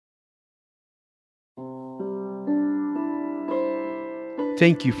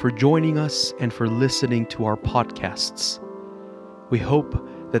thank you for joining us and for listening to our podcasts. We hope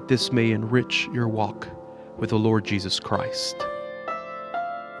that this may enrich your walk with the Lord Jesus Christ.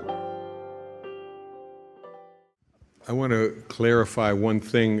 I want to clarify one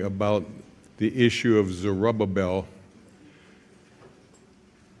thing about the issue of Zerubbabel.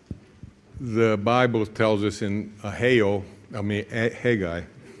 The Bible tells us in Haggai.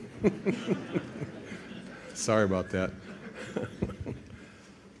 Sorry about that.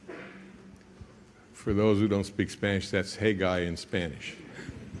 For those who don't speak Spanish, that's Haggai in Spanish.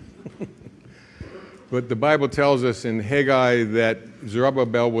 But the Bible tells us in Haggai that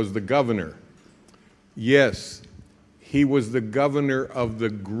Zerubbabel was the governor. Yes, he was the governor of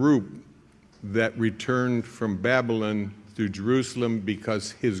the group that returned from Babylon to Jerusalem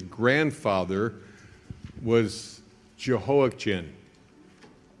because his grandfather was Jehoiachin,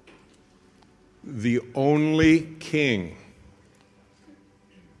 the only king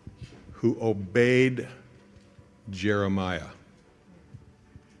who obeyed Jeremiah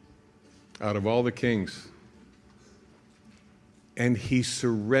out of all the kings. And he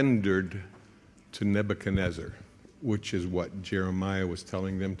surrendered to Nebuchadnezzar, which is what Jeremiah was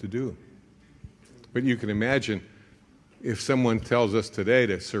telling them to do. But you can imagine if someone tells us today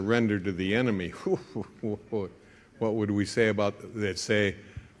to surrender to the enemy, what would we say about that?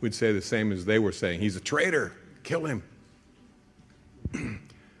 We'd say the same as they were saying. He's a traitor. Kill him.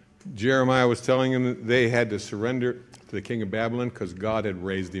 Jeremiah was telling them that they had to surrender to the king of Babylon because God had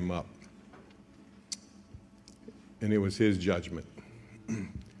raised him up. And it was his judgment.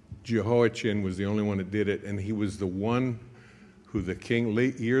 Jehoiachin was the only one that did it, and he was the one who the king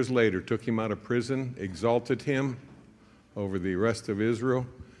years later took him out of prison, exalted him over the rest of Israel,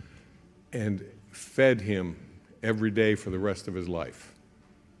 and fed him every day for the rest of his life.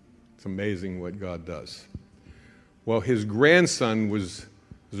 It's amazing what God does. Well, his grandson was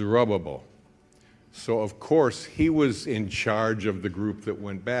Zerubbabel. So, of course, he was in charge of the group that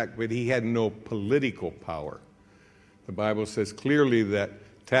went back, but he had no political power. The Bible says clearly that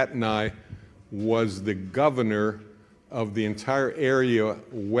Tatnai was the governor of the entire area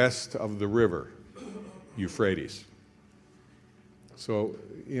west of the river, Euphrates. So,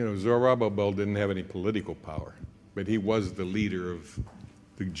 Zerubbabel didn't have any political power, but he was the leader of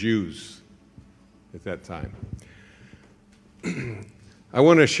the Jews at that time. I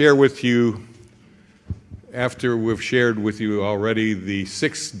want to share with you, after we've shared with you already the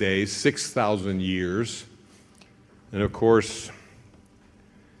 6 days, 6,000 years, and of course,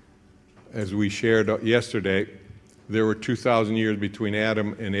 as we shared yesterday, there were 2,000 years between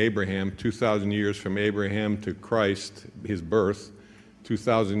Adam and Abraham, 2,000 years from Abraham to Christ, his birth,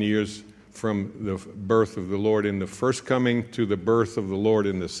 2,000 years from the birth of the Lord in the first coming to the birth of the Lord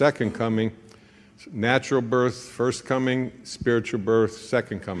in the second coming. Natural birth, first coming, spiritual birth,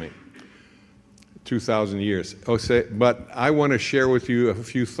 second coming. 2,000 years. But I want to share with you a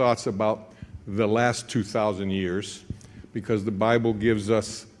few thoughts about the last 2,000 years because the Bible gives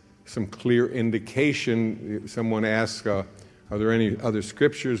us some clear indication. Someone asked, are there any other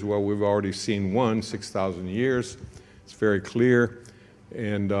scriptures? Well, we've already seen one, 6,000 years. It's very clear.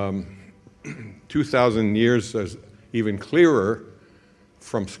 And 2,000 years is even clearer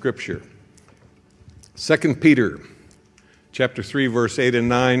from Scripture. 2 Peter chapter 3, verse 8 and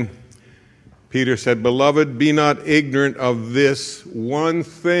 9, Peter said, "Beloved, be not ignorant of this one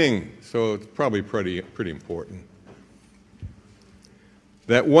thing." So it's probably pretty important.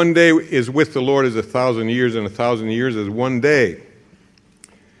 That one day is with the Lord as 1,000 years, and 1,000 years is one day.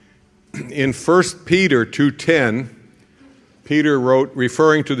 In 1 Peter 2:10, Peter wrote,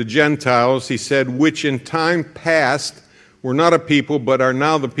 referring to the Gentiles, he said, "Which in time past were not a people, but are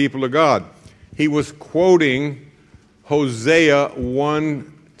now the people of God." He was quoting Hosea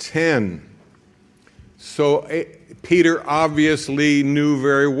 1:10. So Peter obviously knew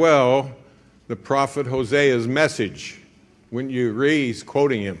very well the prophet Hosea's message. Wouldn't you agree? He's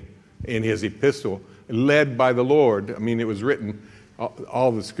quoting him in his epistle, led by the Lord. I mean, it was written,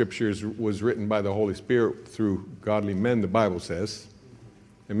 all the scriptures was written by the Holy Spirit through godly men, the Bible says.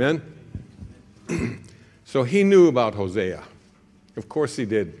 Amen? So he knew about Hosea. Of course he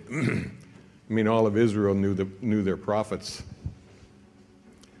did. I mean, all of Israel knew their prophets.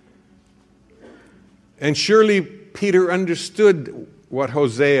 And surely Peter understood what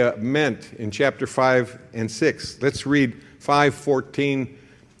Hosea meant in chapter 5 and 6. Let's read 5:14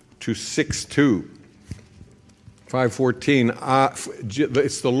 to 6:2. 5:14,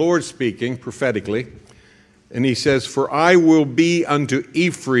 it's the Lord speaking prophetically, and he says, "For I will be unto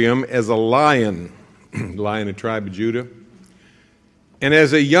Ephraim as a lion," lion of the tribe of Judah, "and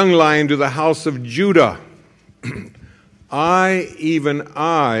as a young lion to the house of Judah. even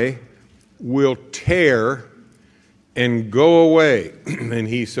I, will tear and go away. And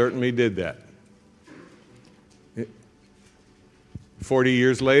he certainly did that. 40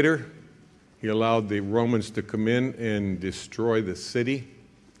 years later, he allowed the Romans to come in and destroy the city,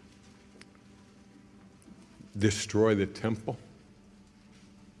 destroy the temple,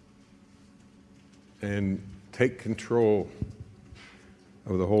 and take control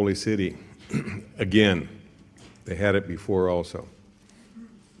of the holy city. Again, they had it before also.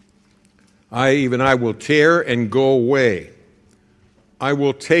 I will tear and go away. I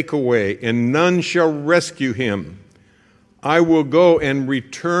will take away, and none shall rescue him. I will go and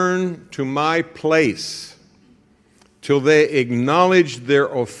return to my place till they acknowledge their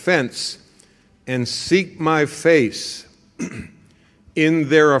offense and seek my face. In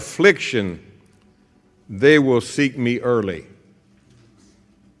their affliction, they will seek me early.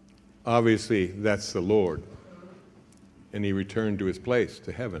 Obviously, that's the Lord. And he returned to his place,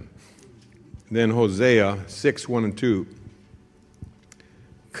 to heaven. Then Hosea 6:1-2.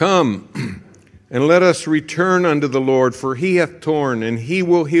 Come, and let us return unto the Lord, for he hath torn, and he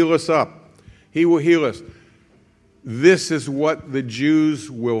will heal us up. He will heal us. This is what the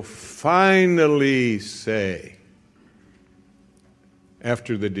Jews will finally say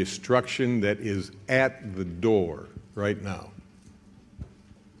after the destruction that is at the door right now.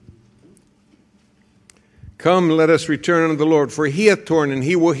 Come, let us return unto the Lord, for he hath torn, and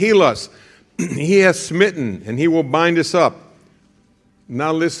he will heal us. He hath smitten, and he will bind us up.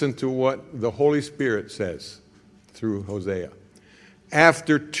 Now listen to what the Holy Spirit says through Hosea.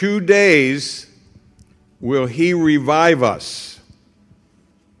 After 2 days will he revive us.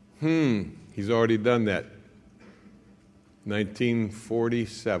 He's already done that.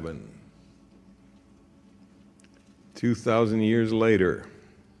 1947. 2,000 years later.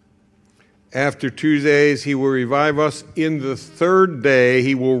 After 2 days he will revive us. In the third day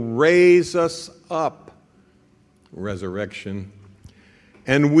he will raise us up. Resurrection.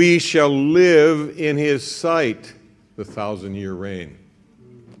 And we shall live in his sight, the 1,000-year reign.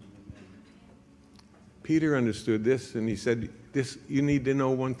 Peter understood this, and he said, "This, you need to know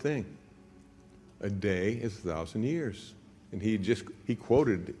one thing. A day is 1,000 years." And he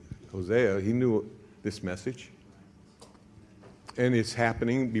quoted Hosea. He knew this message. And it's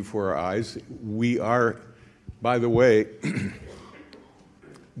happening before our eyes. We are, by the way,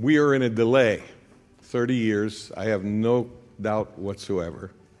 we are in a delay. 30 years. I have no doubt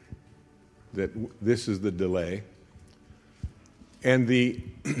whatsoever that this is the delay. And the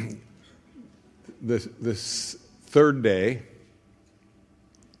third day,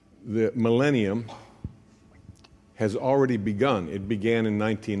 the millennium, has already begun. It began in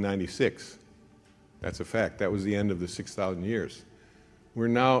 1996. That's a fact. That was the end of the 6,000 years. We're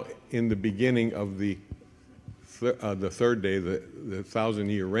now in the beginning of the third day, the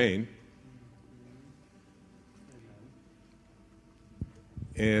 1,000-year reign.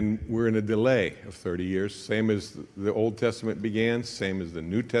 And we're in a delay of 30 years, same as the Old Testament began, same as the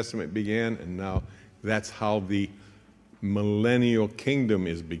New Testament began, and now that's how the millennial kingdom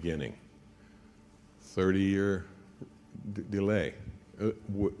is beginning. 30-year delay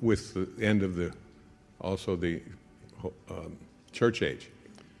with the end of the church age.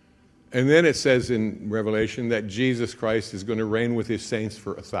 And then it says in Revelation that Jesus Christ is going to reign with his saints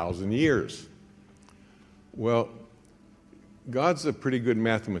for 1,000 years. Well, God's a pretty good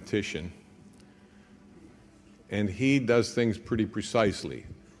mathematician, and he does things pretty precisely,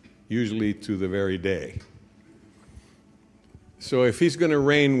 usually to the very day. So if he's going to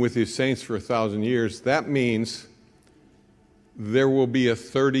reign with his saints for 1,000 years, that means there will be a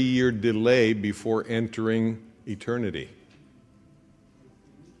 30-year delay before entering eternity.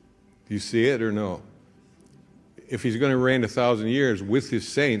 Do you see it or no? If he's going to reign 1,000 years with his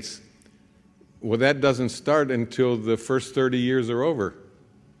saints, well, that doesn't start until the first 30 years are over.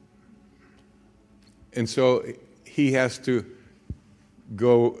 And so he has to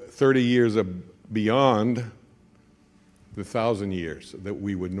go 30 years beyond the 1,000 years that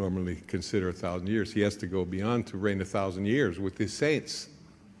we would normally consider 1,000 years. He has to go beyond to reign 1,000 years with his saints.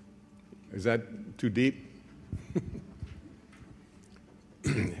 Is that too deep?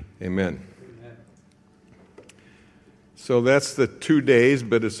 Amen. So that's the 2 days,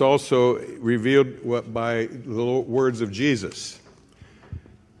 but it's also revealed by the words of Jesus.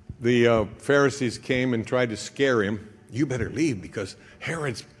 The Pharisees came and tried to scare him. You better leave because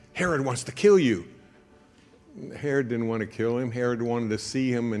Herod wants to kill you. Herod didn't want to kill him. Herod wanted to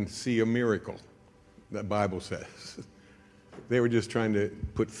see him and see a miracle, the Bible says. They were just trying to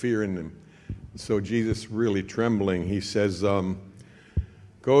put fear in them. So Jesus, really trembling, he says,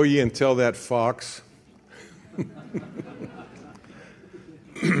 go ye and tell that fox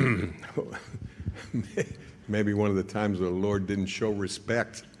Maybe one of the times the Lord didn't show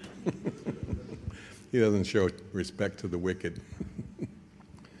respect. He doesn't show respect to the wicked.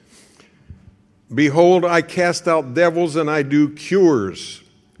 Behold, I cast out devils and I do cures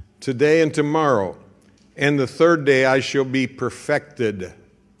today and tomorrow, and the third day I shall be perfected.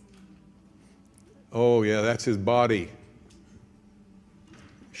 Oh, yeah, that's his body.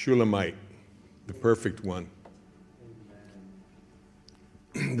 Shulamite, the perfect one.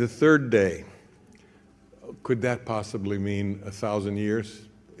 The third day, could that possibly mean 1,000 years?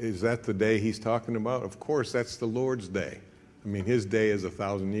 Is that the day he's talking about? Of course, that's the Lord's day. I mean, his day is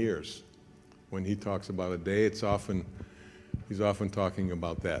 1,000 years. When he talks about a day, he's often talking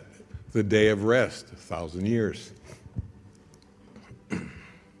about that. The day of rest, 1,000 years.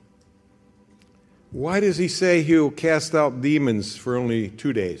 Why does he say he'll cast out demons for only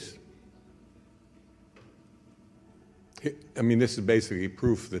 2 days? I mean, this is basically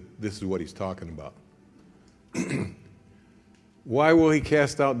proof that this is what he's talking about. Why will he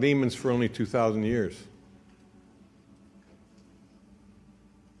cast out demons for only 2,000 years?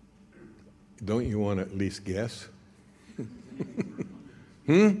 Don't you want to at least guess?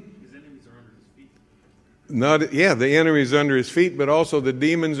 His enemies are under his feet. The enemy's under his feet, but also the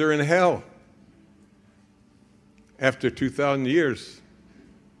demons are in hell. After 2,000 years,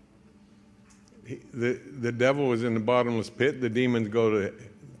 the devil is in the bottomless pit. The demons go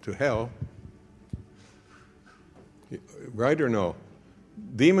to hell. Right or no?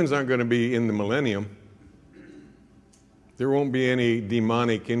 Demons aren't going to be in the millennium. There won't be any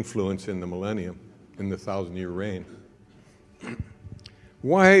demonic influence in the millennium, in the 1,000-year reign.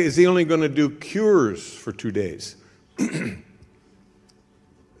 Why is he only going to do cures for 2 days?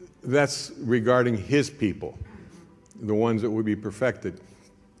 That's regarding his people, the ones that will be perfected.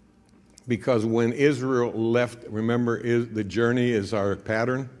 Because when Israel left, remember, the journey is our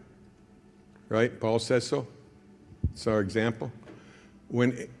pattern, right? Paul says so. It's our example.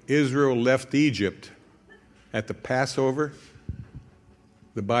 When Israel left Egypt at the Passover,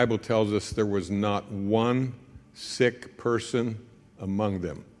 the Bible tells us there was not one sick person among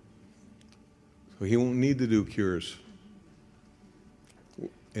them. So he won't need to do cures.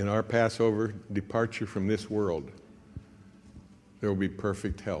 In our Passover departure from this world, there will be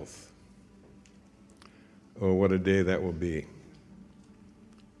perfect health. Oh, what a day that will be.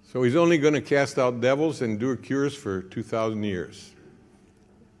 So he's only going to cast out devils and do cures for 2,000 years.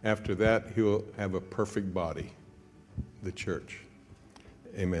 After that, he'll have a perfect body, the church.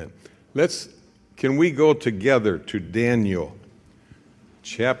 Amen. Can we go together to Daniel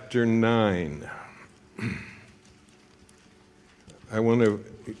chapter 9? I want to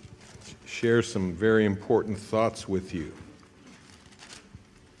share some very important thoughts with you.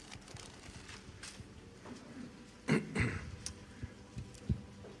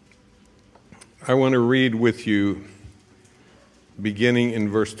 I want to read with you, beginning in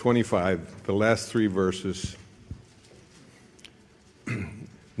verse 25, the last 3 verses.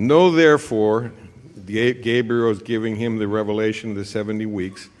 Know therefore, Gabriel is giving him the revelation of the 70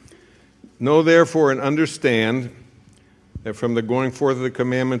 weeks. Know therefore and understand that from the going forth of the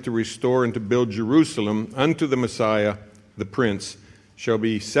commandment to restore and to build Jerusalem unto the Messiah, the Prince, shall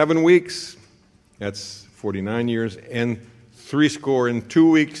be 7 weeks, that's 49 years, and 62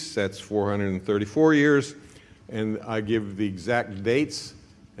 weeks, that's 434 years. And I give the exact dates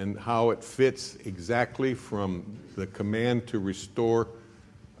and how it fits exactly from the command to restore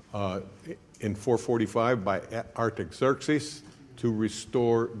in 445 by Artaxerxes to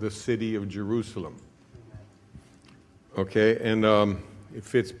restore the city of Jerusalem. Okay, and it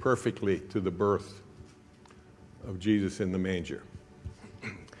fits perfectly to the birth of Jesus in the manger.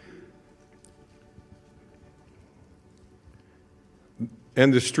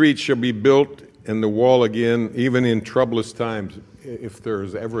 And the street shall be built and the wall again, even in troublous times. If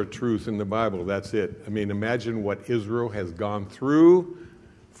there's ever a truth in the Bible, that's it. I mean, imagine what Israel has gone through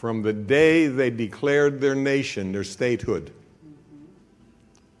from the day they declared their nation, their statehood.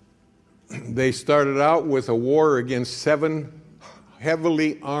 They started out with a war against 7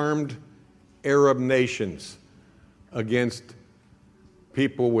 heavily armed Arab nations against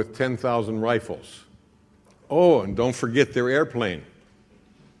people with 10,000 rifles. Oh, and don't forget their airplane.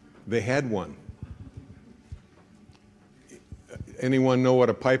 They had one. Anyone know what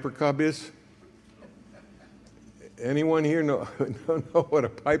a Piper Cub is? Anyone here know what a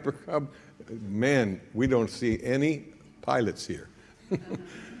Piper Cub? Man, we don't see any pilots here.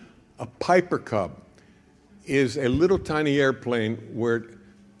 A Piper Cub is a little tiny airplane where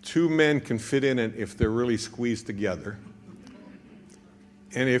 2 men can fit in it if they're really squeezed together.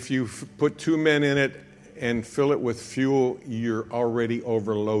 And if you put 2 men in it and fill it with fuel, you're already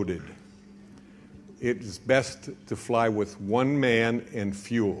overloaded. It's best to fly with one man and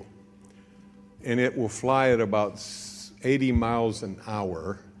fuel. And it will fly at about 80 miles an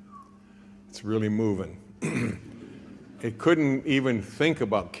hour. It's really moving. It couldn't even think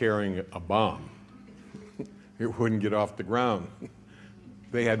about carrying a bomb. It wouldn't get off the ground.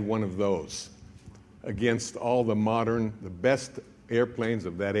 They had one of those against all the best airplanes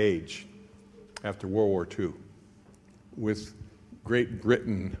of that age after World War II, with Great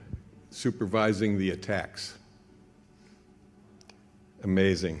Britain supervising the attacks.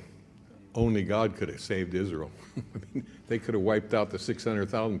 Amazing. Only God could have saved Israel. I mean, they could have wiped out the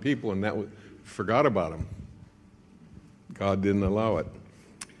 600,000 people and forgot about them. God didn't allow it.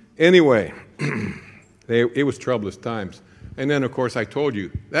 Anyway, it was troublous times. And then, of course, I told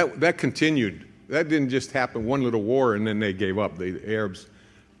you, that continued. That didn't just happen, one little war, and then they gave up. The Arabs,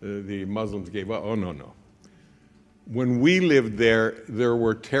 the Muslims gave up. Oh, no. When we lived there, there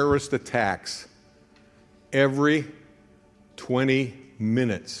were terrorist attacks every 20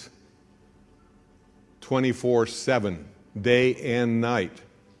 minutes, 24/7, day and night.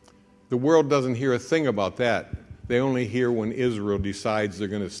 The world doesn't hear a thing about that. They only hear when Israel decides they're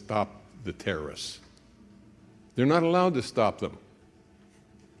going to stop the terrorists. They're not allowed to stop them.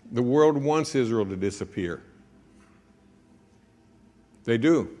 The world wants Israel to disappear. They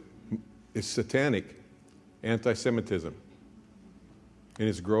do. It's satanic anti-Semitism. And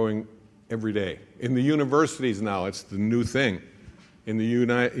it's growing every day. In the universities now, it's the new thing. In the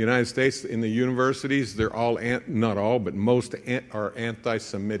United States, in the universities, they're all, not all, but most are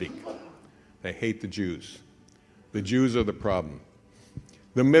anti-Semitic. They hate the Jews. The Jews are the problem.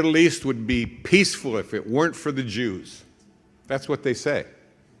 The Middle East would be peaceful if it weren't for the Jews. That's what they say.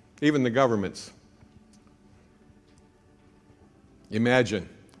 Even the governments. Imagine,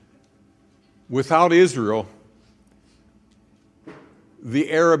 without Israel,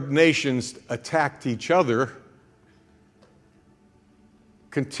 the Arab nations attacked each other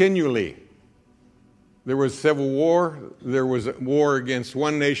continually. There was civil war. There was a war against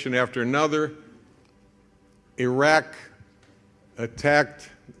one nation after another. Iraq attacked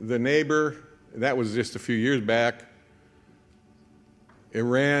the neighbor. That was just a few years back.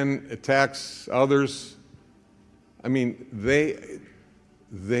 Iran attacks others. I mean, they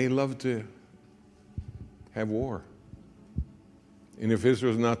love to have war. And if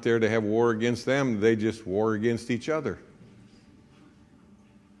Israel's not there to have war against them, they just war against each other.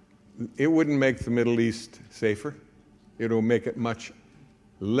 It wouldn't make the Middle East safer. It'll make it much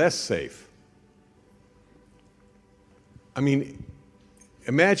less safe. I mean,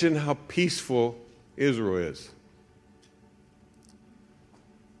 imagine how peaceful Israel is.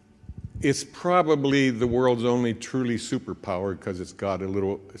 It's probably the world's only truly superpower because it's got a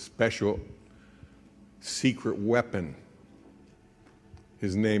little special secret weapon.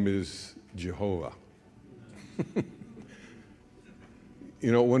 His name is Jehovah.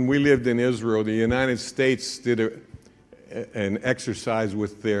 You know, when we lived in Israel, the United States did an exercise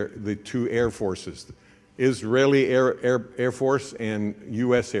with the two air forces, Israeli Air Force and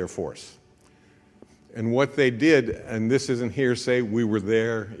U.S. Air Force. And what they did, and this isn't hearsay, we were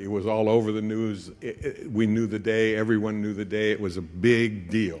there, it was all over the news, we knew the day, everyone knew the day, it was a big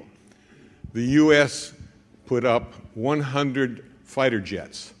deal. The U.S. put up 100 fighter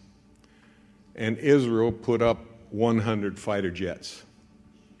jets, and Israel put up 100 fighter jets.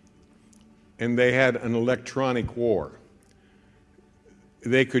 And they had an electronic war.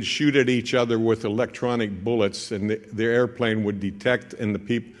 They could shoot at each other with electronic bullets, and their airplane would detect, and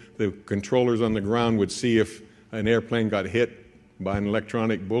the controllers on the ground would see if an airplane got hit by an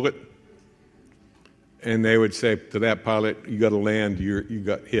electronic bullet, and they would say to that pilot, "You got to land. You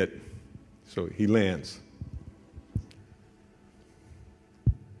got hit." So he lands.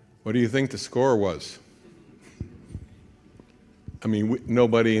 What do you think the score was? I mean,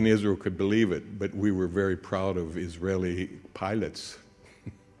 nobody in Israel could believe it, but we were very proud of Israeli pilots.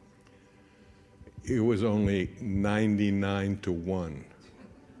 It was only 99-1.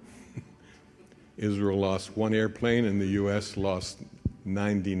 Israel lost one airplane and the U.S. lost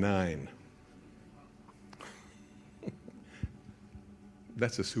 99.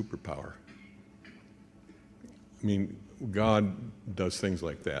 That's a superpower. I mean, God does things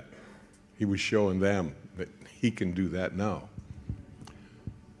like that. He was showing them that he can do that now.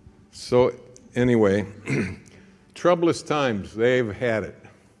 So anyway, troublous times, they've had it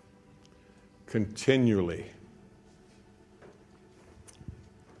continually.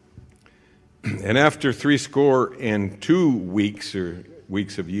 And after 62 weeks or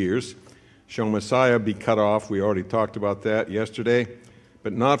weeks of years, shall Messiah be cut off. We already talked about that yesterday,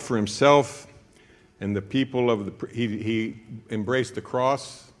 but not for himself. and the people of the he embraced the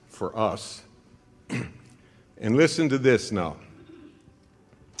cross for us. And listen to this now.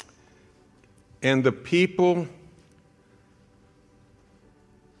 And the people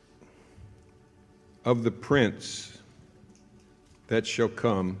of the prince that shall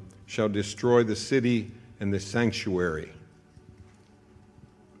come shall destroy the city and the sanctuary.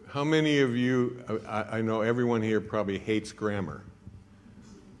 How many of you, I know everyone here probably hates grammar,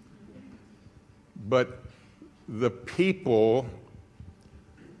 but the people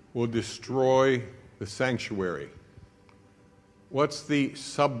will destroy the sanctuary. What's the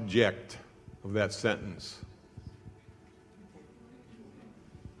subject of that sentence?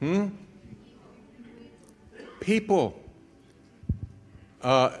 People.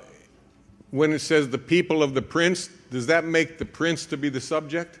 When it says the people of the prince, does that make the prince to be the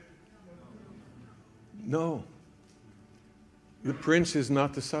subject? No. The prince is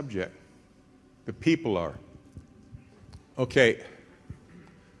not the subject. The people are. Okay.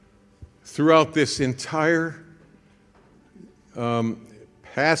 Throughout this entire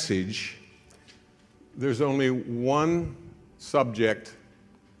passage, there's only one subject,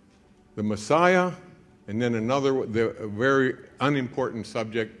 the Messiah, and then another, the very unimportant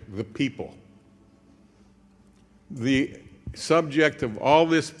subject, the people. The subject of all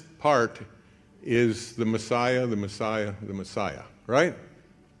this part is the Messiah, the Messiah, the Messiah, right?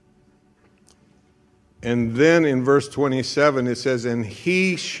 And then in verse 27 it says, and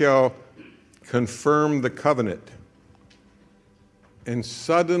he shall confirm the covenant. And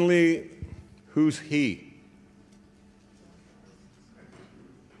suddenly, who's he?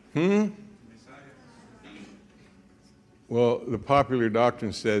 Well, the popular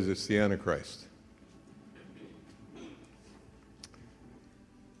doctrine says it's the Antichrist.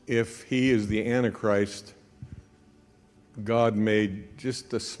 If he is the Antichrist, God made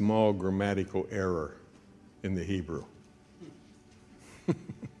just a small grammatical error in the Hebrew.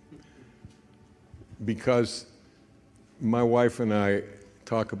 Because my wife and I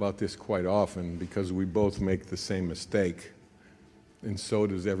talk about this quite often because we both make the same mistake, and so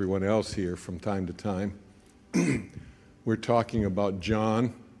does everyone else here from time to time. We're talking about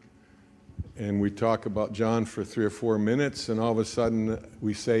John, and we talk about John for 3 or 4 minutes, and all of a sudden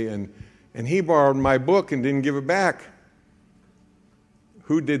we say, and he borrowed my book and didn't give it back.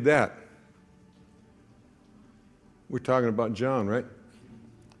 Who did that? We're talking about John, right?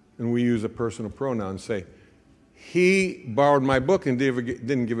 And we use a personal pronoun and say, he borrowed my book and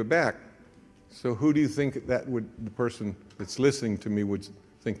didn't give it back. So who do you think that would, the person that's listening to me would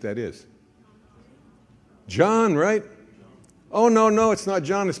think that is? John, right? Oh, no, it's not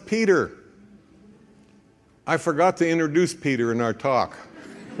John, it's Peter. I forgot to introduce Peter in our talk.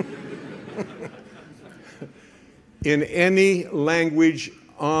 In any language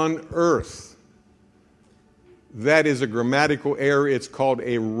on earth, that is a grammatical error. It's called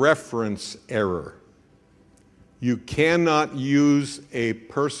a reference error. You cannot use a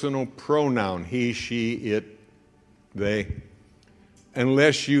personal pronoun, he, she, it, they,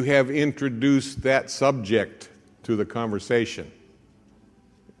 unless you have introduced that subject to the conversation.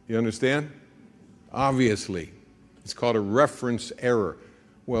 You understand? Obviously. It's called a reference error.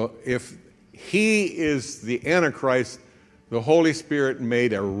 Well, if he is the Antichrist, the Holy Spirit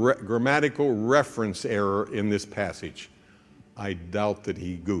made a grammatical reference error in this passage. I doubt that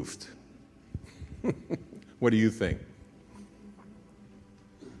he goofed. What do you think?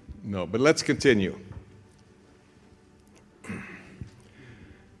 No, but let's continue.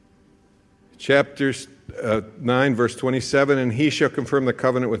 Chapter 9, verse 27, and he shall confirm the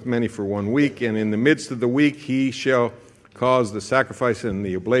covenant with many for 1 week, and in the midst of the week he shall cause the sacrifice and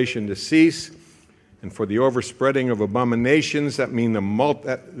the oblation to cease. And for the overspreading of abominations, that means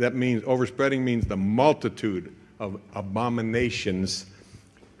overspreading means the multitude of abominations.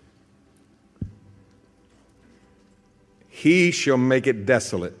 He shall make it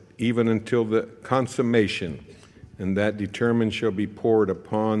desolate, even until the consummation, and that determined shall be poured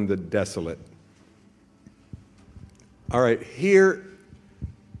upon the desolate. All right, here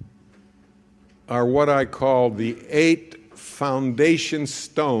are what I call the 8 foundation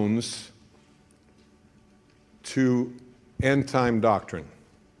stones to end-time doctrine.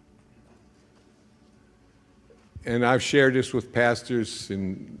 And I've shared this with pastors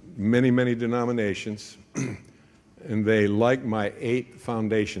in many, many denominations. And they like my 8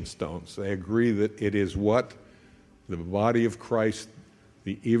 foundation stones. They agree that it is what the body of Christ,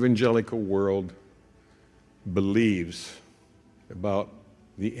 the evangelical world, believes about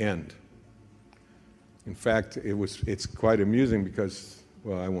the end. In fact, it's quite amusing because,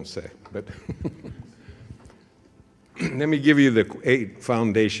 well, I won't say, but let me give you the 8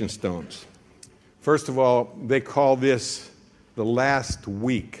 foundation stones. First of all, they call this the last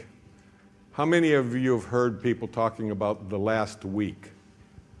week. How many of you have heard people talking about the last week?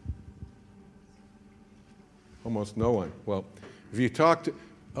 Almost no one. Well, if you talk to,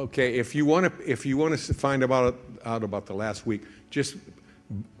 okay, if you want to find out about the last week, just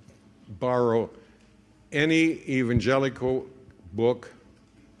borrow any evangelical book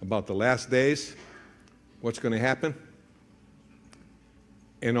about the last days, what's going to happen?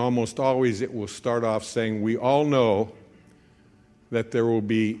 And almost always it will start off saying, we all know that there will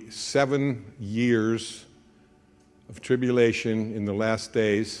be 7 years of tribulation in the last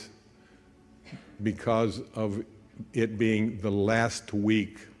days because of it being the last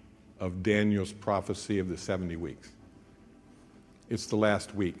week of Daniel's prophecy of the 70 weeks. It's the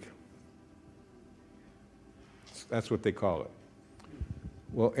last week. That's what they call it.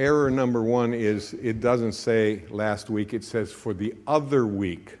 Well, error number one is it doesn't say last week, it says for the other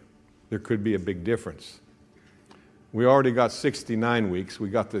week. There could be a big difference. We already got 69 weeks. We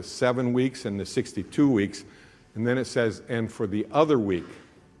got the 7 weeks and the 62 weeks. And then it says, and for the other week.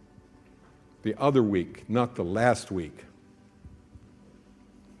 The other week, not the last week.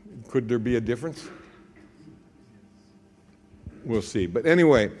 Could there be a difference? We'll see. But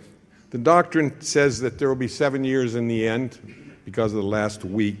anyway, the doctrine says that there will be 7 years in the end because of the last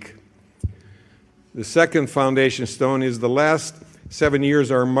week. The second foundation stone is the last 7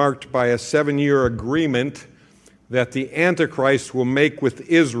 years are marked by a 7-year agreement that the Antichrist will make with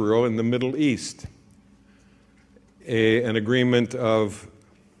Israel in the Middle East. An agreement of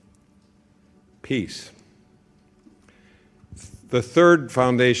peace. The third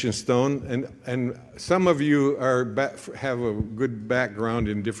foundation stone, and some of you have a good background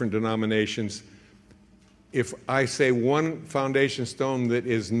in different denominations. If I say one foundation stone that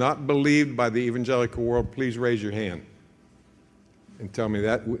is not believed by the evangelical world, please raise your hand and tell me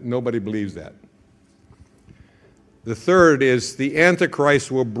that. Nobody believes that. The third is the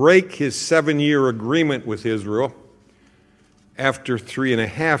Antichrist will break his 7-year agreement with Israel after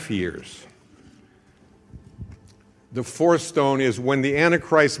 3.5 years. The fourth stone is when the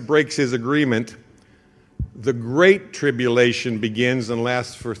Antichrist breaks his agreement, the Great Tribulation begins and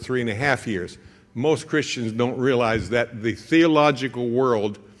lasts for 3.5 years. Most Christians don't realize that the theological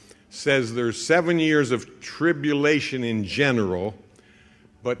world says there's 7 years of tribulation in general,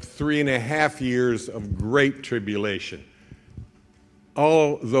 but 3.5 years of Great Tribulation.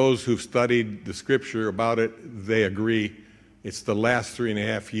 All those who've studied the Scripture about it, they agree it's the last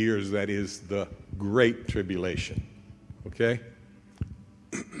 3.5 years that is the Great Tribulation. Okay?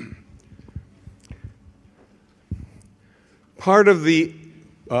 Part of the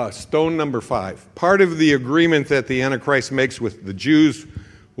stone number 5, part of the agreement that the Antichrist makes with the Jews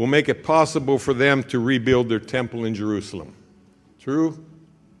will make it possible for them to rebuild their temple in Jerusalem. True?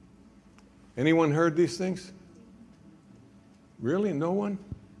 Anyone heard these things? Really? No one?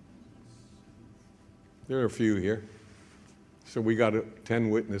 There are a few here. So we got 10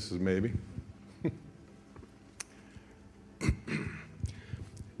 witnesses maybe.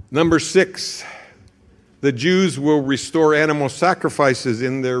 Number 6, the Jews will restore animal sacrifices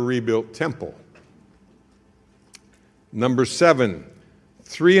in their rebuilt temple. Number 7,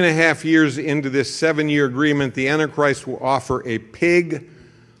 3.5 years into this 7-year agreement, the Antichrist will offer a pig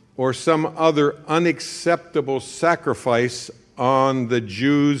or some other unacceptable sacrifice on the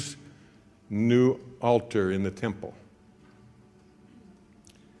Jews' new altar in the temple.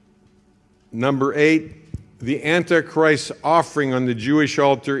 Number 8, the Antichrist's offering on the Jewish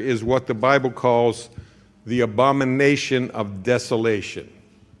altar is what the Bible calls the abomination of desolation.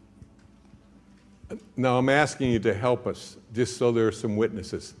 Now I'm asking you to help us, just so there are some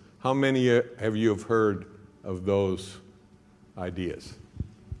witnesses. How many of you have heard of those ideas?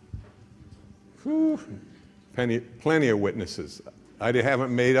 Whew. Plenty of witnesses. I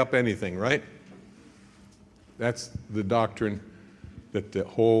haven't made up anything, right? That's the doctrine that the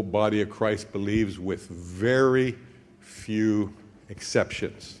whole body of Christ believes, with very few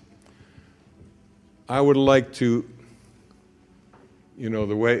exceptions. I would like to,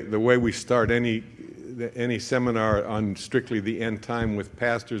 the way we start any seminar on strictly the end time with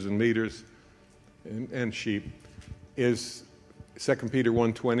pastors and leaders and sheep is 2 Peter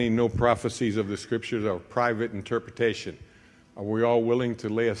 1:20, no prophecies of the Scriptures are private interpretation. Are we all willing to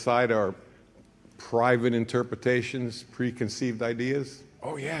lay aside our private interpretations, preconceived ideas?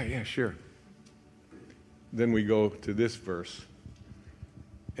 Oh, yeah, sure. Then we go to this verse,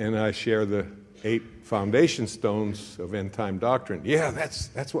 and I share the 8 foundation stones of end-time doctrine. Yeah,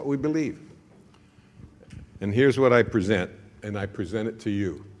 that's what we believe. And here's what I present, and I present it to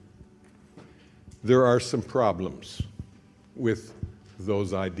you. There are some problems with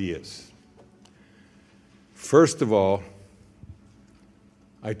those ideas. First of all,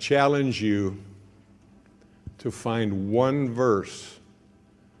 I challenge you to find one verse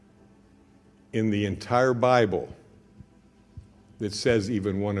in the entire Bible that says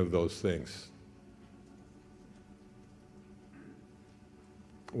even one of those things.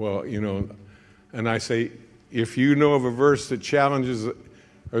 Well, and I say, if you know of a verse that challenges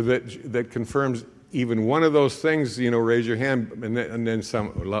or that confirms even one of those things, raise your hand, and then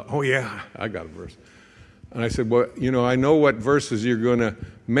some, oh yeah, I got a verse. And I said, well, I know what verses you're going to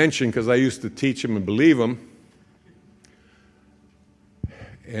mention because I used to teach them and believe them.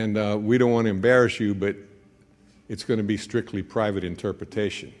 And we don't want to embarrass you, but it's going to be strictly private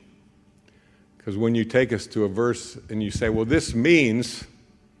interpretation. Because when you take us to a verse and you say, well, this means,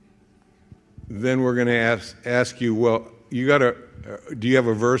 then we're going to ask you, well, do you have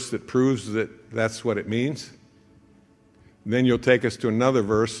a verse that proves that that's what it means? Then you'll take us to another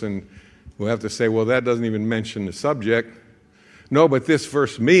verse and we'll have to say, well, that doesn't even mention the subject. No, but this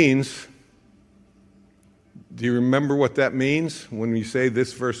verse means. Do you remember what that means when we say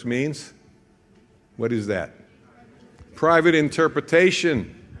this verse means? What is that? Private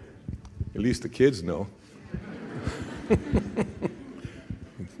interpretation. At least the kids know.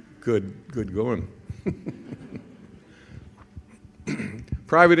 Good going.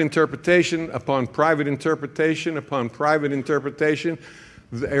 Private interpretation upon private interpretation upon private interpretation.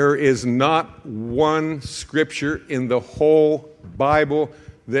 There is not one scripture in the whole Bible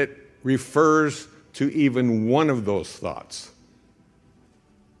that refers to even one of those thoughts.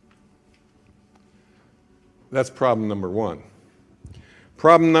 That's problem number one.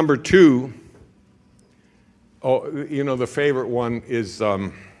 Problem number two, the favorite one is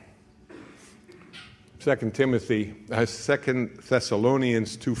 2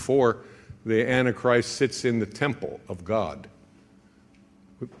 Thessalonians 2:4, the Antichrist sits in the temple of God.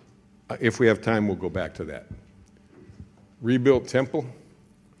 If we have time, we'll go back to that. Rebuilt temple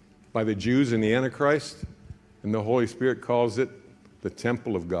by the Jews and the Antichrist, and the Holy Spirit calls it the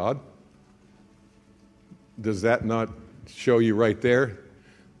temple of God. Does that not show you right there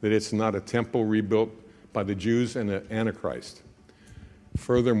that it's not a temple rebuilt by the Jews and the Antichrist?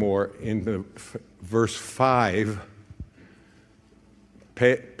 Furthermore, in verse 5,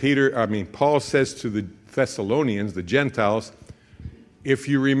 Paul says to the Thessalonians, the Gentiles, if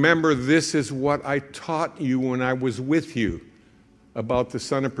you remember, this is what I taught you when I was with you, about the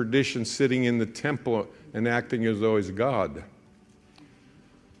son of perdition sitting in the temple and acting as though he's God.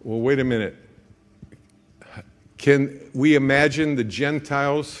 Well, wait a minute. Can we imagine the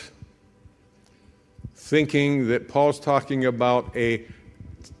Gentiles thinking that Paul's talking about a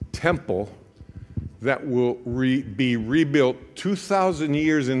temple that will be rebuilt 2,000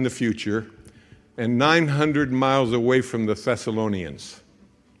 years in the future and 900 miles away from the Thessalonians,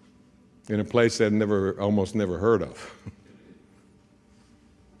 in a place they'd almost never heard of?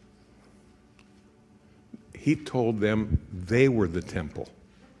 He told them they were the temple.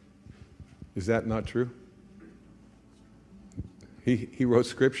 Is that not true? He wrote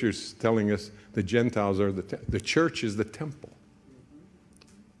scriptures telling us the Gentiles are the church is the temple.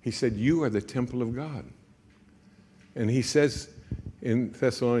 He said, you are the temple of God. And he says in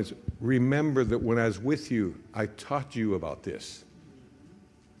Thessalonians, remember that when I was with you, I taught you about this.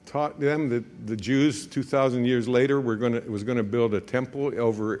 Taught them that the Jews 2,000 years later was going to build a temple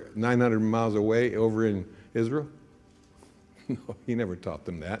over 900 miles away over in Israel? No, he never taught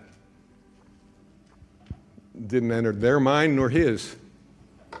them that. Didn't enter their mind nor his.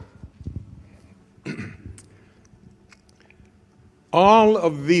 All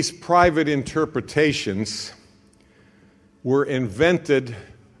of these private interpretations were invented.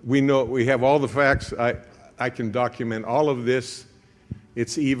 We have all the facts. I can document all of this.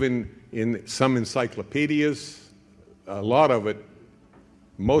 It's even in some encyclopedias. A lot of it,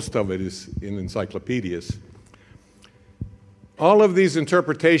 most of it is in encyclopedias. All of these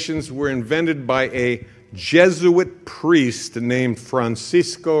interpretations were invented by a Jesuit priest named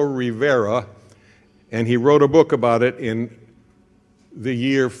Francisco Rivera, and he wrote a book about it in the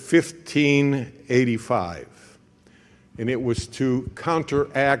year 1585. And it was to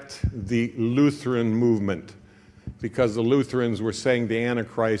counteract the Lutheran movement, because the Lutherans were saying the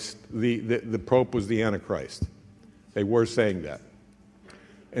Antichrist, the Pope was the Antichrist. They were saying that.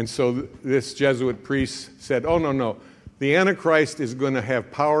 And so this Jesuit priest said, oh, no, the Antichrist is going to have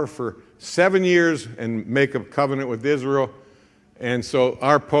power for 7 years and make a covenant with Israel. And so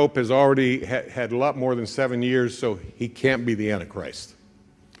our Pope has already had a lot more than 7 years, so he can't be the Antichrist.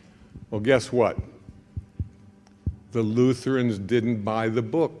 Well, guess what? The Lutherans didn't buy the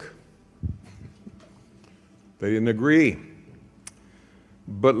book. They didn't agree.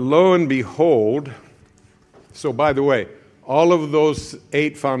 But lo and behold, So, by the way, all of those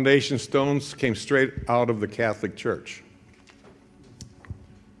 8 foundation stones came straight out of the Catholic Church.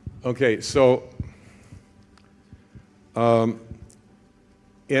 Okay, so in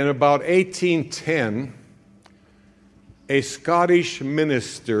about 1810, a Scottish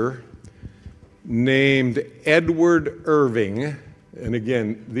minister named Edward Irving, and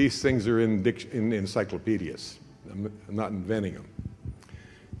again, these things are in encyclopedias. I'm not inventing them.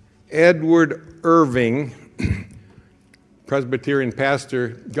 Edward Irving, Presbyterian pastor,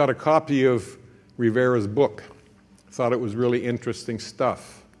 got a copy of Rivera's book, thought it was really interesting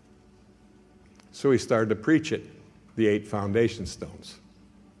stuff. So he started to preach it, the 8 foundation stones,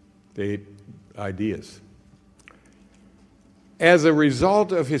 the 8 ideas. As a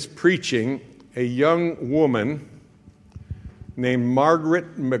result of his preaching, a young woman named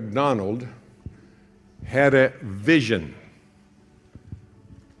Margaret MacDonald had a vision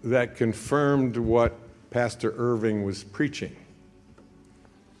that confirmed what Pastor Irving was preaching.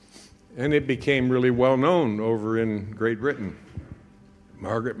 And it became really well known over in Great Britain.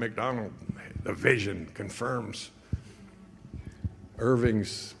 Margaret MacDonald, the vision confirms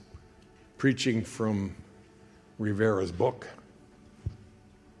Irving's preaching from Rivera's book.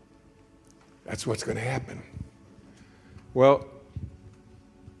 That's what's going to happen. Well,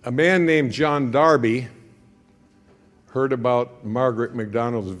 a man named John Darby heard about Margaret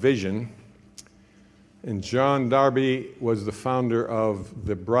MacDonald's vision, and John Darby was the founder of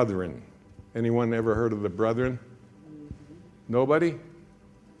the Brethren. Anyone ever heard of the Brethren? Nobody?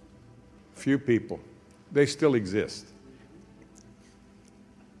 Few people. They still exist.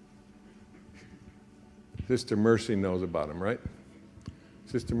 Sister Mercy knows about them, right?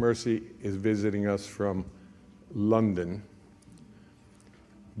 Sister Mercy is visiting us from London,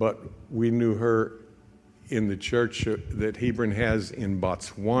 but we knew her in the church that Hebron has in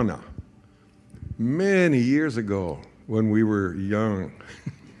Botswana many years ago when we were young.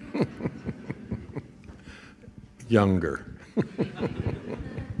 Younger.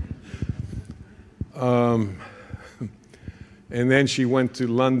 And then she went to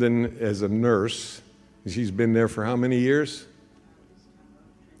London as a nurse. She's been there for how many years?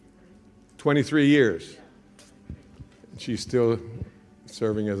 23 years. She's still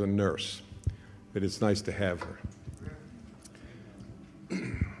serving as a nurse. But it's nice to have her.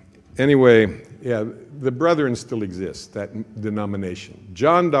 Anyway, yeah, the Brethren still exist, that denomination.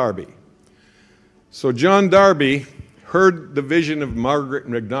 John Darby. So John Darby heard the vision of Margaret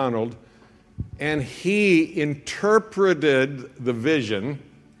MacDonald, and he interpreted the vision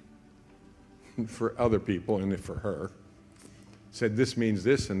for other people and for her. Said this means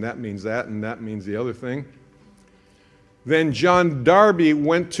this, and that means that, and that means the other thing. Then John Darby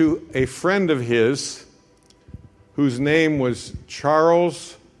went to a friend of his whose name was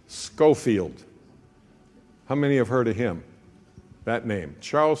Charles Scofield. How many have heard of him? That name,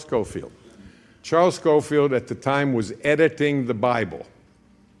 Charles Scofield. Charles Scofield at the time was editing the Bible,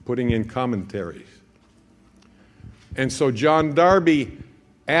 putting in commentaries. And so John Darby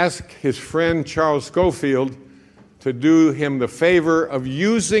asked his friend Charles Scofield to do him the favor of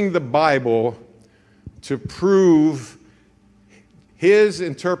using the Bible to prove his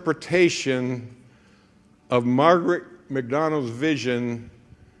interpretation of Margaret MacDonald's vision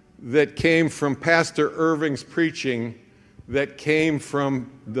that came from Pastor Irving's preaching that came from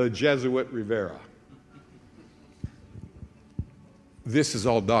the Jesuit Rivera. This is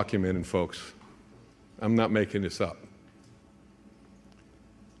all documented, folks. I'm not making this up.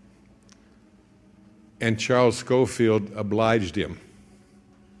 And Charles Scofield obliged him.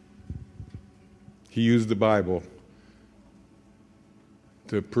 He used the Bible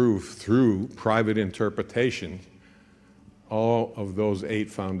to prove through private interpretation all of those 8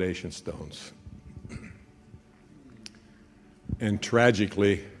 foundation stones. And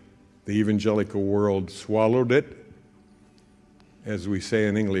tragically, the evangelical world swallowed it, as we say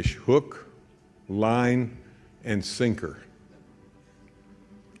in English, hook, line, and sinker.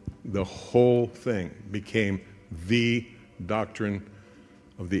 The whole thing became the doctrine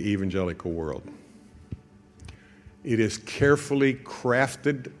of the evangelical world. It is carefully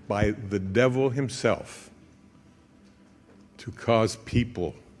crafted by the devil himself to cause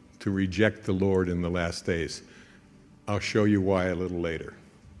people to reject the Lord in the last days. I'll show you why a little later.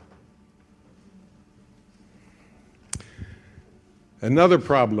 Another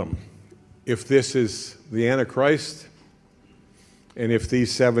problem, if this is the Antichrist, and if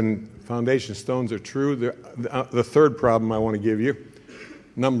these 7 foundation stones are true, the third problem I want to give you,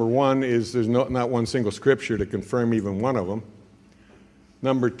 number 1 is there's not one single scripture to confirm even one of them.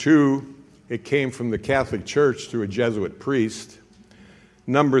 Number 2, it came from the Catholic Church through a Jesuit priest.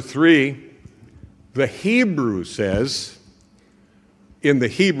 Number 3, The Hebrew says, in the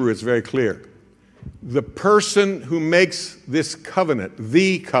Hebrew it's very clear, the person who makes this covenant,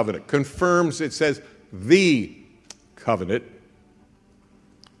 the covenant, confirms, it says, the covenant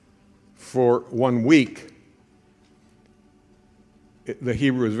for 1 week. The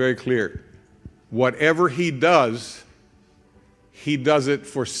Hebrew is very clear. Whatever he does it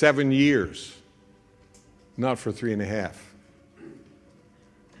for 7 years, not for 3.5.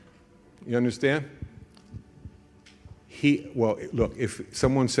 You understand? Look, if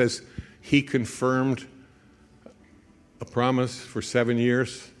someone says he confirmed a promise for 7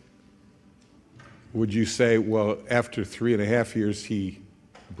 years, would you say, well, after 3.5 years, he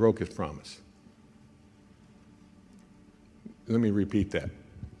broke his promise? Let me repeat that.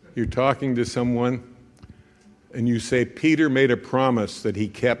 You're talking to someone, and you say, Peter made a promise that he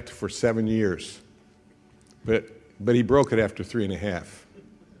kept for 7 years, but he broke it after 3.5.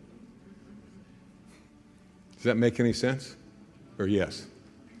 Does that make any sense? Or yes?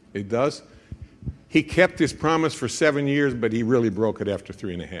 It does? He kept his promise for 7 years, but he really broke it after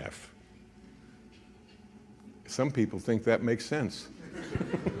 3.5. Some people think that makes sense.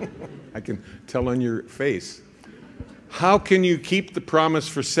 I can tell on your face. How can you keep the promise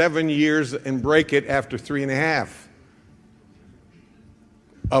for 7 years and break it after 3.5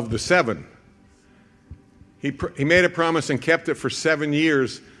 of the 7? He made a promise and kept it for 7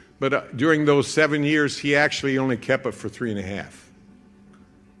 years, but during those 7 years, he actually only kept it for 3.5.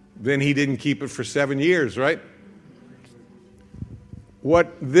 Then he didn't keep it for 7 years, right?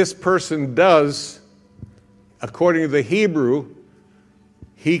 What this person does, according to the Hebrew,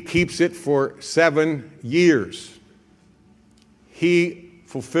 he keeps it for 7 years. He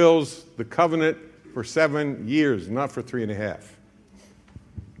fulfills the covenant for 7 years, not for 3.5.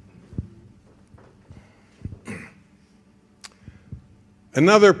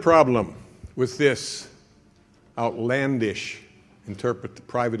 Another problem with this outlandish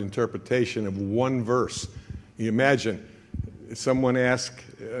private interpretation of one verse. You imagine someone asked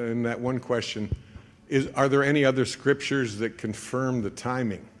in that one question, are there any other scriptures that confirm the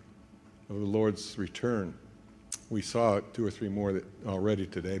timing of the Lord's return? We saw 2 or 3 more already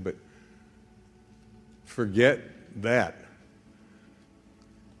today, but forget that.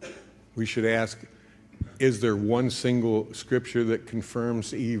 We should ask, is there one single scripture that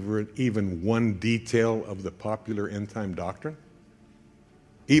confirms even one detail of the popular end-time doctrine?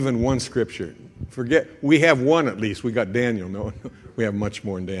 Even one scripture. We have one at least. We got Daniel. No, we have much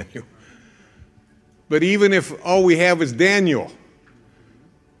more in Daniel. But even if all we have is Daniel,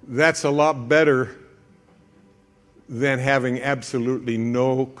 that's a lot better than having absolutely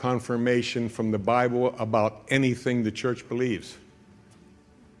no confirmation from the Bible about anything the church believes.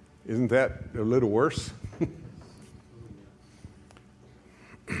 Isn't that a little worse?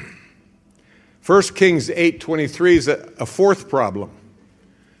 1 Kings 8:23 is a fourth problem.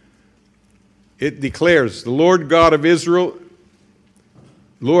 It declares, the Lord God of Israel,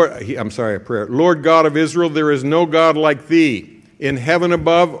 Lord God of Israel, there is no God like thee, in heaven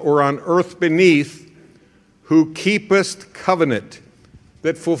above or on earth beneath, who keepest covenant,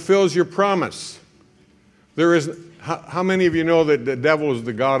 that fulfills your promise. How many of you know that the devil is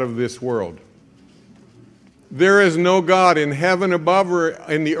the god of this world? There is no God in heaven above or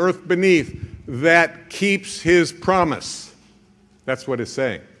in the earth beneath that keeps his promise. That's what it's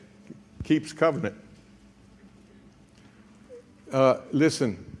saying. Keeps covenant.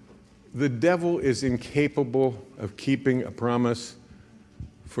 Listen, the devil is incapable of keeping a promise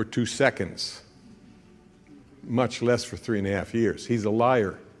for 2 seconds, much less for 3.5 years. He's a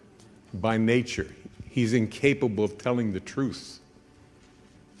liar by nature. He's incapable of telling the truth,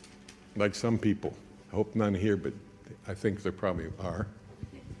 like some people. I hope none here, but I think there probably are,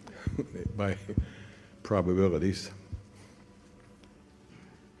 by probabilities.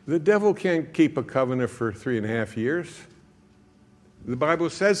 The devil can't keep a covenant for 3.5 years. The Bible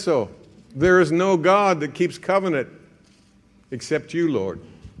says so. There is no God that keeps covenant except you, Lord.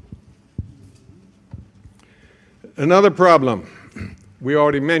 Another problem, we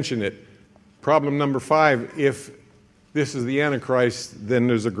already mentioned it. Problem number 5, if this is the Antichrist, then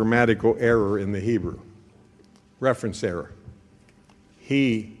there's a grammatical error in the Hebrew. Reference error.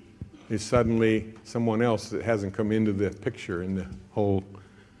 He is suddenly someone else that hasn't come into the picture in the whole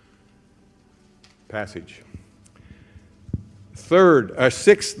passage.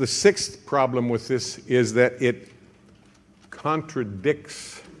 The sixth problem with this is that it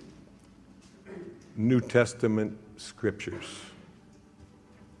contradicts New Testament scriptures.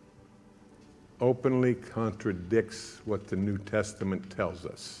 Openly contradicts what the New Testament tells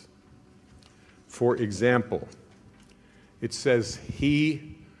us. For example, it says,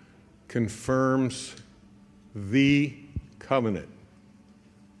 he confirms the covenant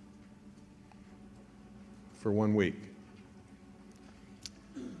for 1 week.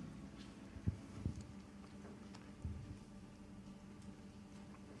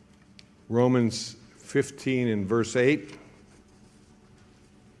 Romans 15 and verse 8.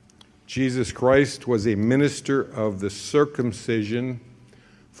 Jesus Christ was a minister of the circumcision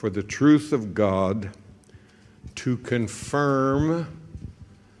for the truth of God, to confirm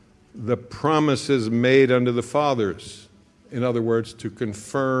the promises made unto the fathers. In other words, to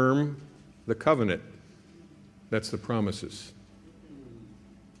confirm the covenant. That's the promises.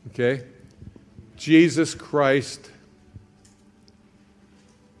 Okay? Jesus Christ,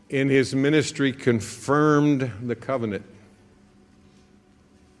 in his ministry, confirmed the covenant.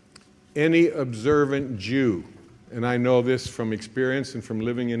 Any observant Jew, and I know this from experience and from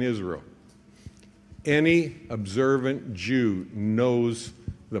living in Israel, any observant Jew knows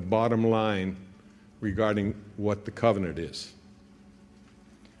the bottom line regarding what the covenant is.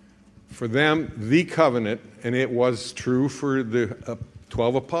 For them, the covenant, and it was true for the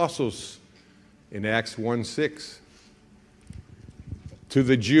 12 apostles in Acts 1:6. To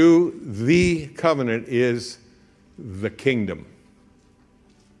the Jew, the covenant is the kingdom,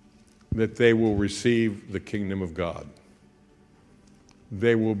 that they will receive the kingdom of God.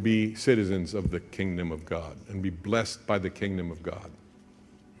 They will be citizens of the kingdom of God and be blessed by the kingdom of God.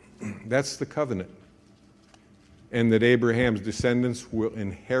 That's the covenant. And that Abraham's descendants will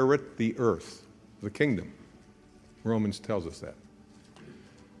inherit the earth, the kingdom. Romans tells us that.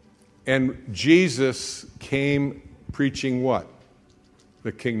 And Jesus came preaching what?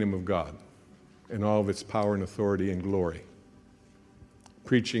 The kingdom of God and all of its power and authority and glory.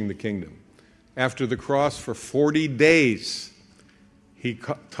 Preaching the kingdom. After the cross, for 40 days, he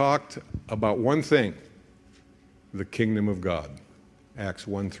talked about one thing, the kingdom of God. Acts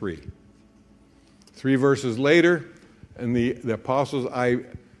 1:3. 3 verses later, and the apostles, I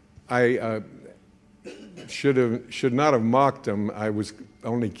should not have mocked them. I was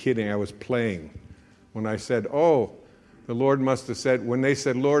only kidding. I was playing when I said, "Oh, the Lord must have said." When they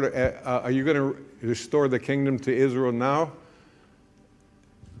said, "Lord, are you going to restore the kingdom to Israel now?"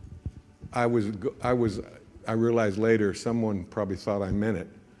 I realized later, someone probably thought I meant it.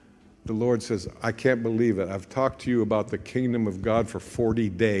 The Lord says, "I can't believe it. I've talked to you about the kingdom of God for 40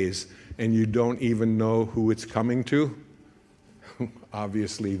 days, and you don't even know who it's coming to?"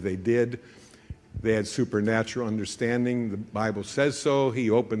 Obviously, they did. They had supernatural understanding. The Bible says so.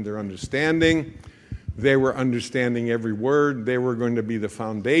 He opened their understanding. They were understanding every word. They were going to be the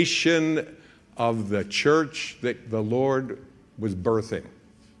foundation of the church that the Lord was birthing.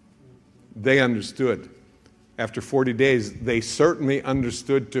 They understood. After 40 days, they certainly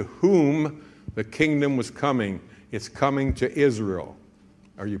understood to whom the kingdom was coming. It's coming to Israel.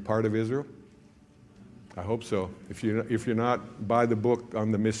 Are you part of Israel? I hope so. If you're not, buy the book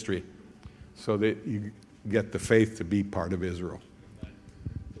on the mystery so that you get the faith to be part of Israel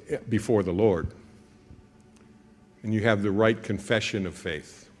before the Lord. And you have the right confession of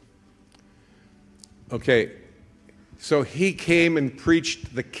faith. Okay. So he came and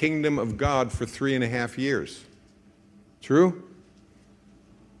preached the kingdom of God for 3.5 years. True?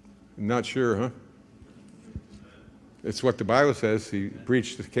 Not sure, huh? It's what the Bible says. He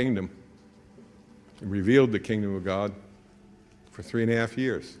preached the kingdom. He revealed the kingdom of God for 3.5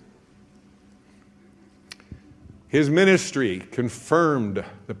 years. His ministry confirmed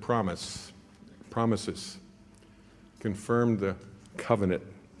the promises, confirmed the covenant.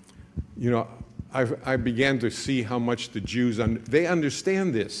 You know, I began to see how much the Jews, they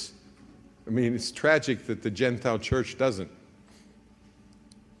understand this. I mean, it's tragic that the Gentile church doesn't.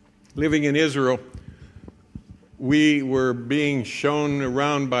 Living in Israel, we were being shown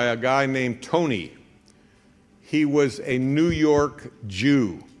around by a guy named Tony. He was a New York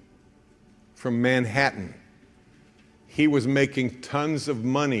Jew from Manhattan. He was making tons of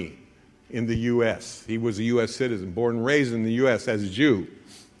money in the U.S. He was a U.S. citizen, born and raised in the U.S. as a Jew.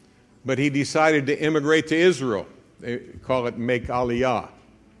 But he decided to immigrate to Israel. They call it make aliyah,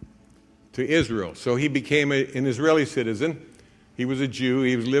 to Israel. So he became an Israeli citizen. He was a Jew.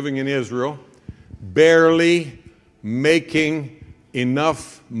 He was living in Israel, barely making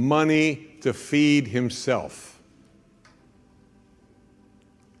enough money to feed himself.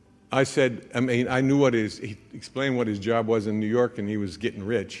 I knew he explained what his job was in New York, and he was getting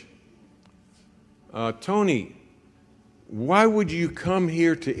rich. Tony, why would you come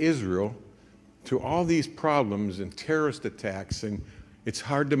here to Israel to all these problems and terrorist attacks, and it's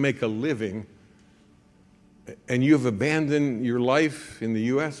hard to make a living, and you've abandoned your life in the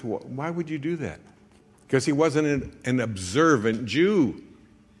U.S.? Why would you do that? Because he wasn't an observant Jew.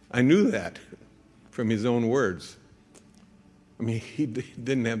 I knew that from his own words. I mean, he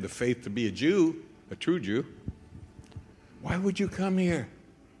didn't have the faith to be a Jew, a true Jew. Why would you come here?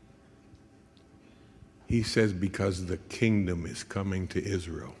 He says, because the kingdom is coming to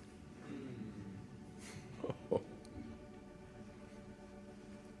Israel. Oh.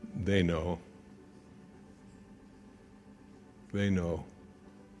 They know. They know.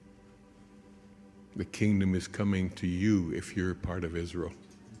 The kingdom is coming to you if you're part of Israel.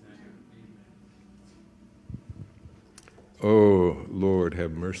 Oh, Lord,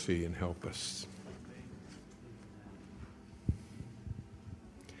 have mercy and help us.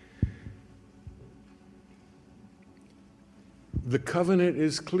 The covenant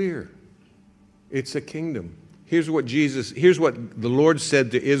is clear. It's a kingdom. Here's what the Lord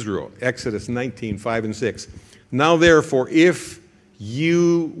said to Israel, Exodus 19, 5 and 6. Now therefore, if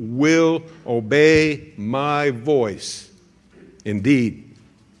you will obey my voice, indeed,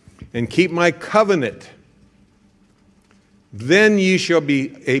 and keep my covenant, then ye shall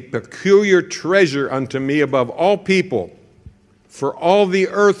be a peculiar treasure unto me above all people, for all the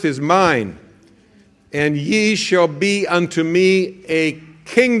earth is mine, and ye shall be unto me a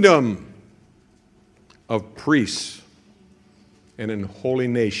kingdom of priests and an holy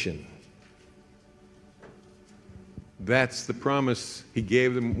nation. That's the promise he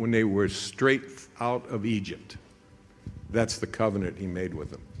gave them when they were straight out of Egypt. That's the covenant he made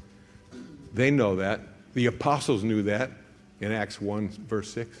with them. They know that. The apostles knew that in Acts 1,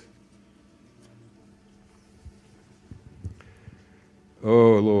 verse 6.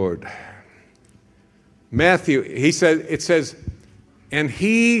 Oh, Lord. Matthew, it says, and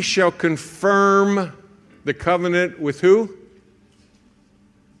he shall confirm the covenant with who?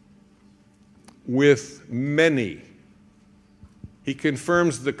 With many. He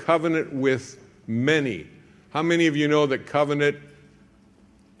confirms the covenant with many. How many of you know that covenant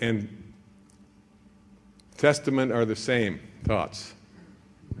and testament are the same thoughts?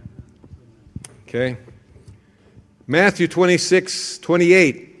 Okay. Matthew 26,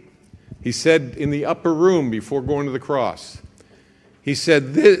 28. He said in the upper room before going to the cross, he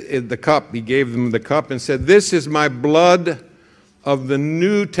said, the cup, he gave them the cup and said, this is my blood of the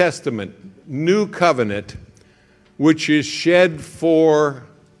New Testament, new covenant, which is shed for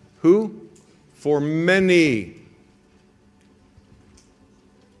who? For many.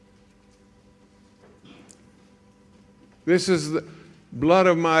 This is the blood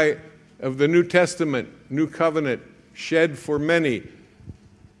of the New Testament, new covenant, shed for many.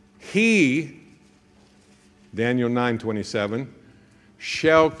 He, Daniel 9:27,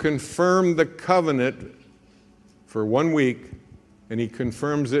 shall confirm the covenant for 1 week, and he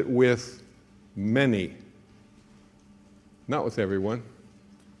confirms it with many. Not with everyone.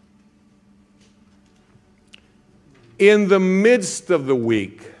 In the midst of the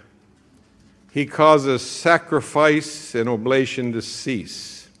week, he causes sacrifice and oblation to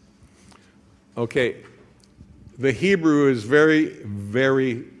cease. Okay, the Hebrew is very,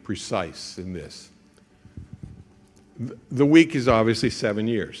 very precise in this. The week is obviously 7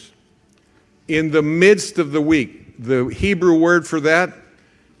 years. In the midst of the week, the Hebrew word for that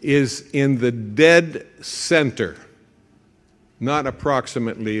is in the dead center. Not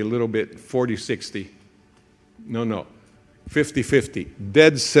approximately, a little bit 40-60. No. 50-50.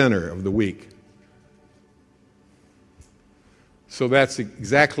 Dead center of the week. So that's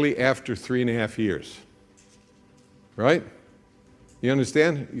exactly after 3.5 years. Right? You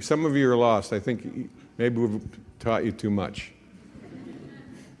understand? Some of you are lost. I think maybe we've taught you too much.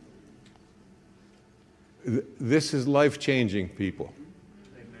 This is life-changing, people.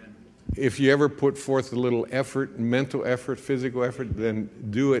 Amen. If you ever put forth a little effort, mental effort, physical effort, then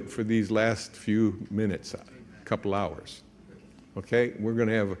do it for these last few minutes, a couple hours. Okay? We're going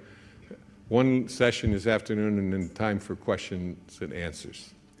to have one session this afternoon and then time for questions and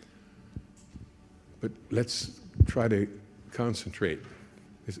answers. But let's try to concentrate.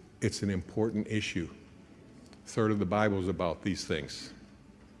 It's an important issue. A third of the Bible is about these things.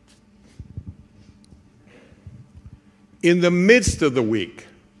 In the midst of the week,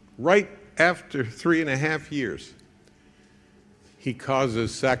 right after 3.5 years, he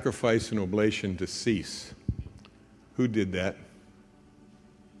causes sacrifice and oblation to cease. Who did that?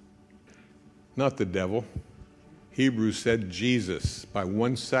 Not the devil. Hebrews said Jesus, by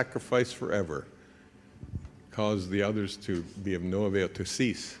one sacrifice forever, caused the others to be of no avail, to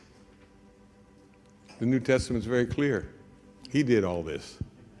cease. The New Testament is very clear. He did all this.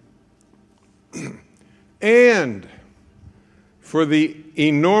 And for the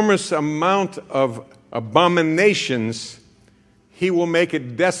enormous amount of abominations, he will make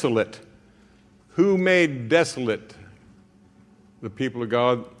it desolate. Who made desolate the people of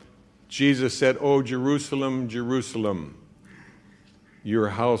God? Jesus said, "O Jerusalem, Jerusalem, your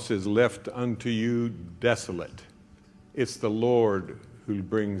house is left unto you desolate." It's the Lord who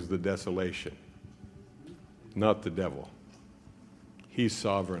brings the desolation, not the devil. He's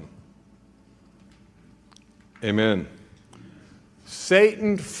sovereign. Amen.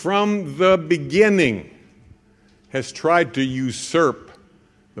 Satan, from the beginning, has tried to usurp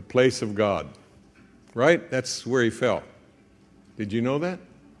the place of God. Right? That's where he fell. Did you know that?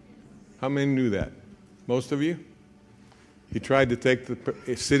 How many knew that? Most of you? He tried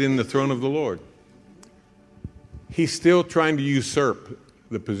to sit in the throne of the Lord. He's still trying to usurp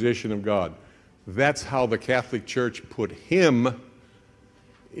the position of God. That's how the Catholic Church put him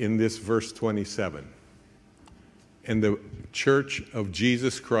in this verse 27. And the Church of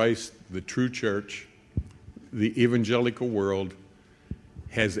Jesus Christ, the true church, the evangelical world,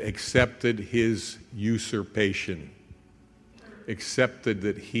 has accepted his usurpation, accepted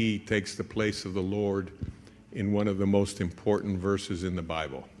that he takes the place of the Lord in one of the most important verses in the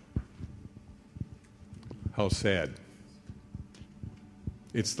Bible. How sad.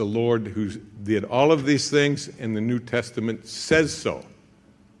 It's the Lord who did all of these things, and the New Testament says so.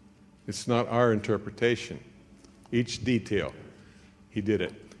 It's not our interpretation. Each detail, he did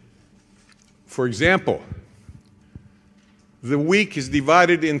it. For example, the week is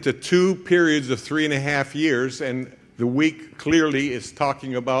divided into 2 periods of 3.5 years, and the week clearly is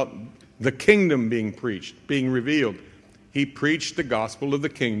talking about the kingdom being preached, being revealed. He preached the gospel of the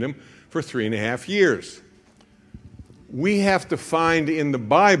kingdom for 3.5 years. We have to find in the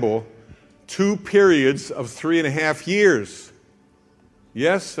Bible 2 periods of 3.5 years.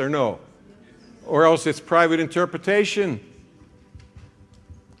 Yes or no? Or else it's private interpretation.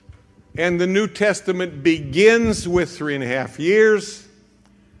 And the New Testament begins with 3.5 years,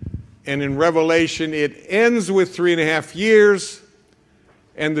 and in Revelation it ends with 3.5 years,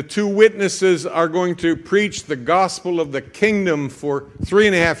 and the 2 witnesses are going to preach the gospel of the kingdom for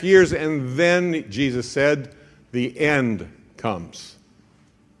 3.5 years, and then Jesus said, the end comes.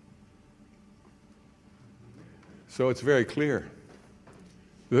 So it's very clear.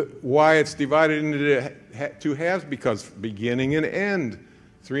 Why it's divided into 2 halves? Because beginning and end.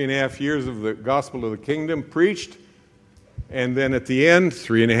 3.5 years of the gospel of the kingdom preached, and then at the end,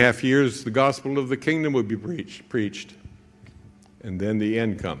 3.5 years, the gospel of the kingdom would be preached. And then the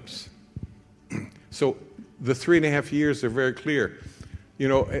end comes. So the 3.5 years are very clear. You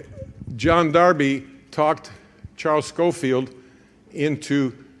know, John Darby talked Charles Scofield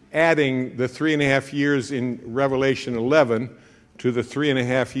into adding the 3.5 years in Revelation 11 to the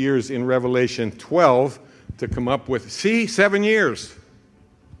 3.5 years in Revelation 12 to come up with, 7 years.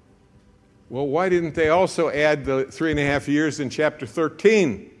 Well, why didn't they also add the 3.5 years in chapter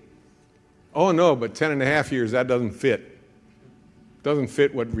 13? Oh, no, but 10.5 years, that doesn't fit. Doesn't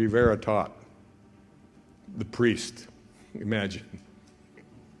fit what Rivera taught. The priest, imagine.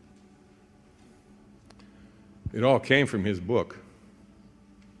 It all came from his book.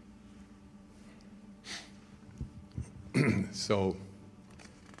 So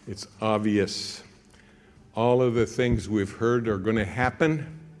it's obvious. All of the things we've heard are going to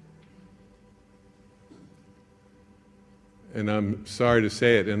happen. And I'm sorry to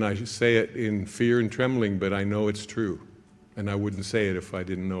say it, and I say it in fear and trembling, but I know it's true. And I wouldn't say it if I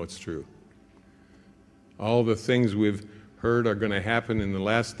didn't know it's true. All the things we've heard are going to happen in the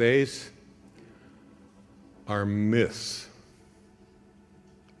last days are myths.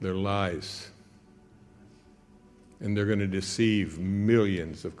 They're lies. And they're going to deceive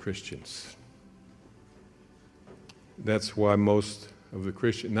millions of Christians. That's why most of the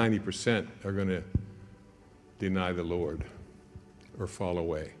Christians, 90%, are going to deny the Lord or fall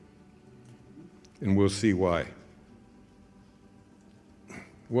away. And we'll see why.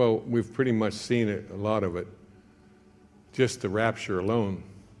 Well, we've pretty much seen it, a lot of it. Just the rapture alone.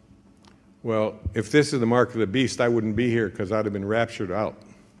 Well, if this is the mark of the beast, I wouldn't be here because I'd have been raptured out.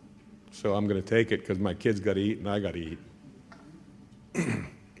 So I'm going to take it because my kids got to eat and I got to eat.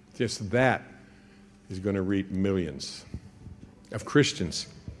 Just that is going to reap millions of Christians.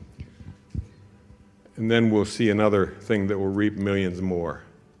 And then we'll see another thing that will reap millions more.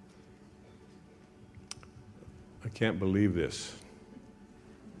 I can't believe this.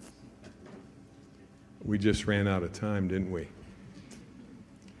 We just ran out of time, didn't we?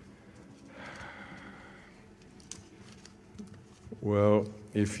 Well,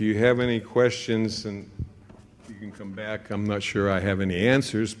 if you have any questions, and you can come back. I'm not sure I have any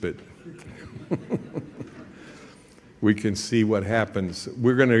answers, but we can see what happens.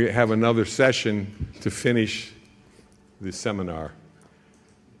 We're going to have another session to finish the seminar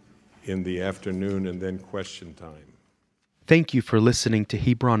in the afternoon, and then question time. Thank you for listening to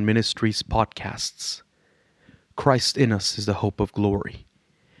Hebron Ministries podcasts. Christ in us is the hope of glory.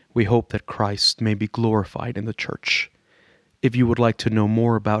 We hope that Christ may be glorified in the church. If you would like to know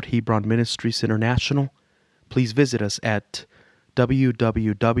more about Hebron Ministries International, please visit us at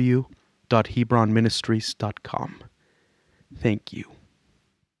www.hebronministries.com. Thank you.